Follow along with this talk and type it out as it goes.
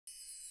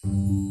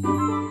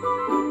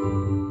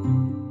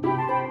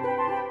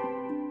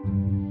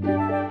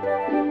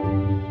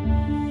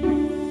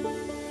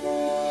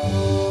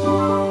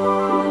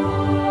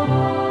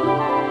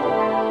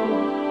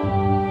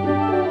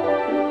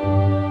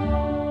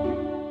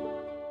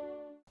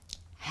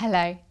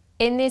Hello.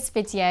 In this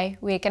video,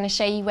 we're going to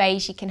show you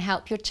ways you can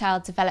help your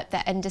child develop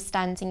their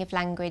understanding of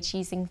language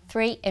using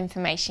 3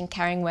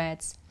 information-carrying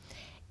words.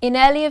 In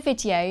earlier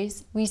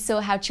videos, we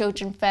saw how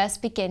children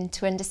first begin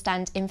to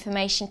understand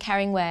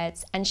information-carrying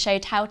words and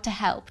showed how to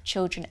help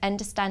children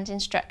understand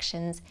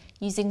instructions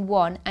using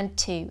 1 and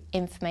 2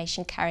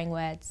 information-carrying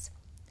words.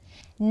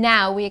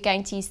 Now we are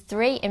going to use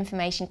 3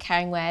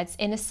 information-carrying words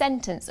in a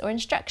sentence or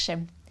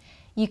instruction.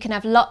 You can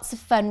have lots of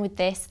fun with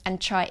this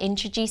and try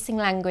introducing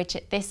language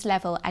at this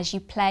level as you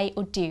play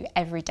or do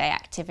everyday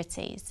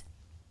activities.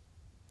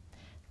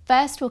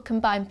 First, we'll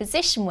combine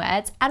position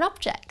words and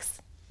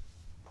objects.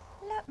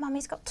 Look,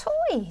 Mummy's got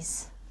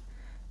toys.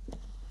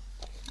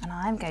 And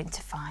I'm going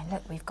to find,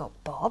 look, we've got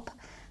Bob,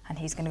 and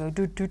he's going to go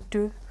do, do,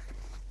 do.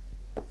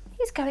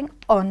 He's going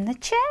on the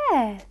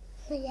chair.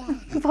 Yeah.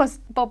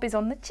 Bob is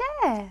on the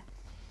chair.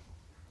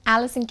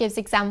 Alison gives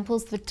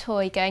examples of the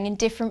toy going in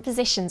different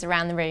positions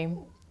around the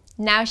room.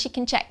 Now she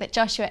can check that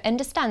Joshua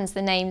understands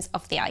the names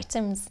of the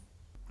items.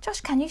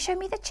 Josh, can you show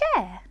me the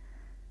chair?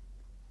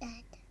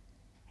 Red.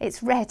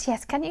 It's red,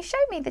 yes. Can you show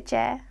me the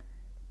chair?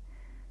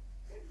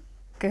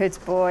 Good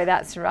boy,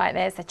 that's right.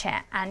 There's the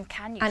chair. And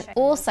can you And show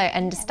also me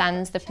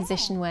understands the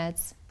position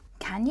words.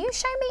 Can you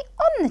show me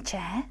on the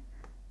chair?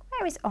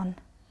 Where is on?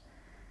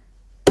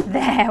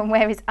 There, and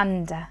where is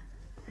under?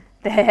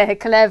 There,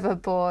 clever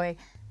boy.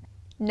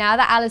 Now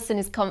that Alison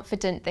is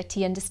confident that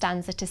he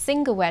understands at a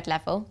single word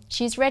level,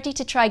 she's ready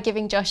to try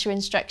giving Joshua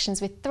instructions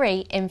with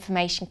 3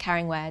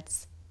 information-carrying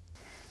words.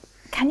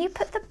 Can you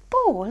put the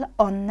ball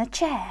on the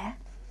chair?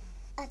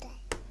 Okay.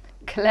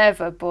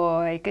 Clever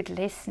boy, good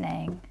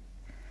listening.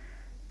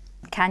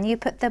 Can you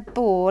put the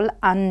ball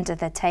under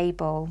the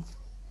table?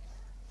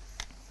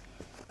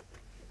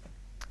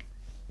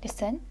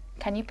 Listen,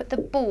 can you put the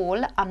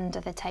ball under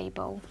the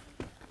table?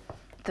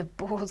 The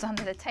ball's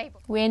under the table.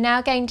 We're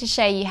now going to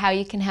show you how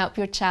you can help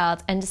your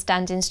child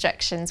understand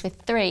instructions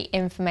with 3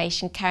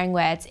 information-carrying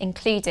words,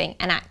 including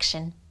an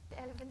action.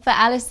 For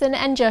Alison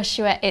and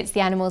Joshua, it's the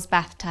animal's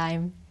bath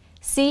time.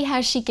 See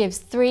how she gives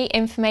 3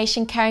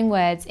 information-carrying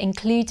words,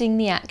 including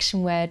the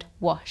action word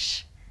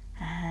wash.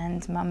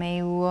 And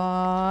Mummy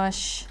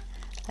wash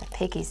the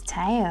piggy's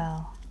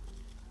tail.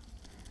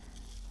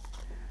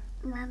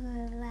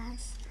 Mama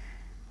was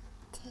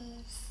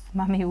teeth.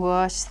 Mummy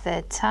wash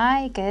the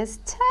tiger's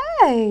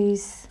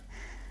toes.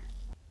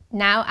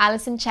 Now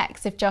Alison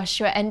checks if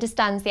Joshua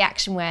understands the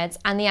action words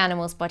and the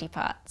animal's body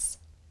parts.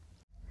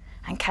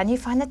 And can you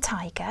find the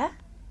tiger?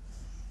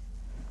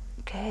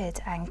 Good.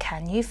 And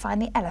can you find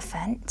the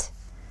elephant?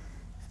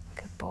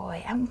 Good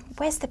boy. And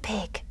where's the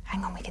pig?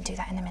 Hang on, we can do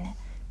that in a minute.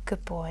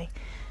 Good boy.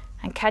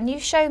 And can you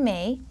show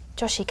me,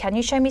 Joshy, can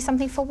you show me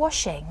something for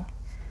washing?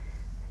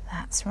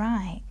 That's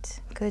right.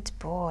 Good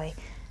boy.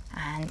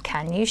 And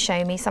can you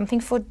show me something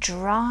for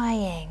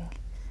drying?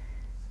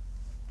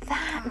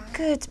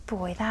 Good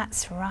boy,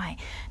 that's right.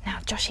 Now,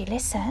 Joshy,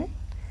 listen.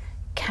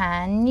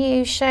 Can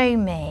you show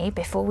me,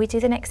 before we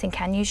do the next thing,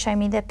 can you show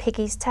me the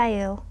piggy's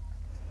tail?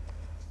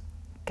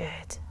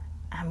 Good.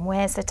 And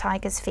where's the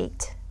tiger's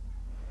feet?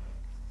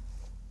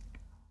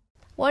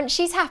 Once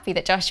she's happy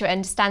that Joshua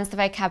understands the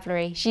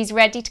vocabulary, she's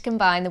ready to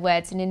combine the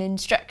words in an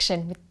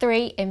instruction with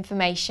 3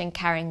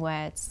 information-carrying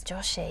words.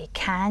 Joshy,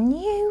 can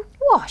you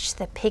wash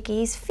the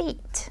piggy's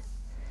feet?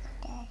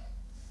 Okay.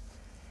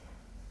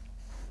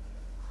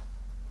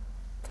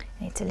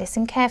 You need to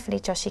listen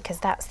carefully, Joshy, because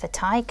that's the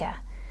tiger.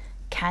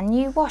 Can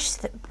you wash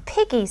the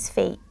piggy's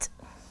feet?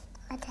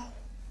 Okay.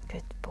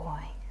 Good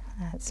boy,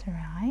 that's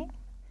right.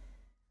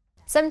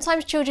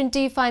 Sometimes children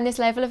do find this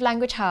level of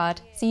language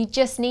hard, so you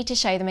just need to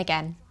show them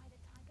again.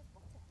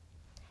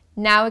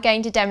 Now we're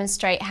going to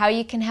demonstrate how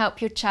you can help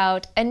your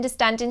child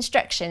understand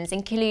instructions,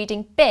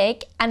 including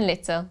big and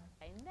little.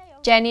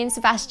 Jenny and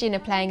Sebastian are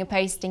playing a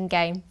posting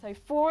game. So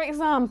for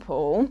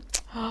example,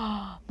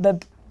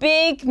 the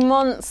big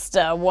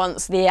monster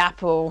wants the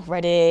apple.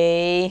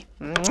 Ready?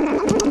 We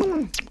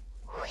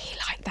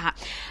like that.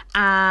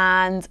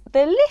 And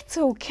the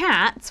little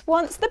cat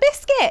wants the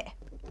biscuit.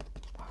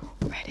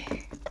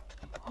 Ready?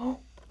 Oh,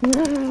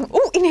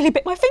 he nearly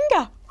bit my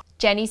finger.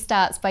 Jenny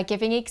starts by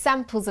giving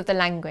examples of the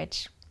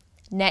language.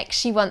 Next,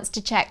 she wants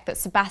to check that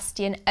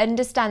Sebastian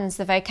understands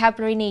the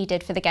vocabulary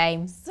needed for the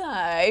game. So,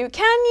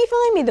 can you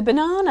find me the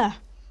banana?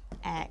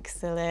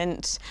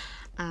 Excellent.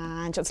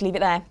 And do you want to leave it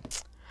there?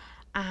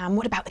 And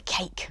what about the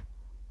cake?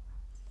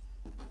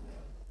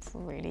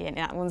 Brilliant,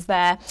 that one's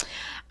there.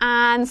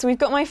 And so we've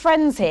got my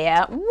friends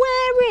here.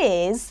 Where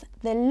is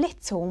the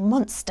little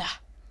monster?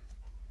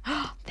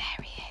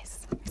 There he is.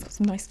 He's got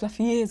some nice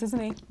fluffy ears,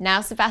 hasn't he?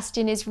 Now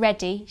Sebastian is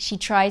ready, she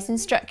tries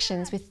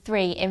instructions with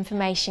 3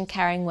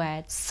 information-carrying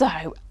words.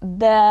 So,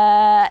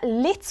 the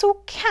little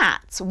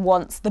cat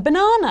wants the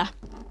banana.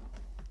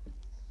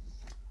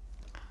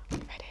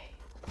 Ready?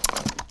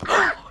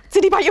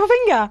 Did he bite your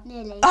finger?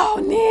 Nearly. Oh,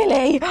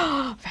 nearly.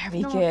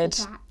 Very Naughty good.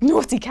 cat.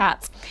 Naughty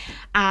cat.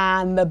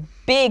 And the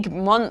big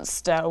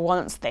monster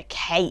wants the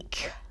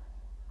cake.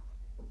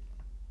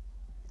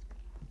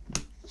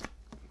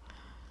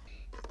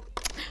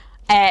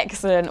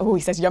 Excellent. Oh,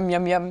 he says yum,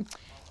 yum, yum.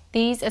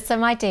 These are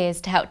some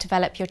ideas to help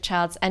develop your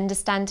child's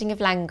understanding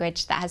of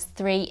language that has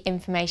 3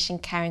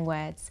 information-carrying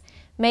words.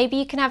 Maybe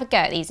you can have a go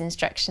at these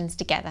instructions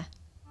together.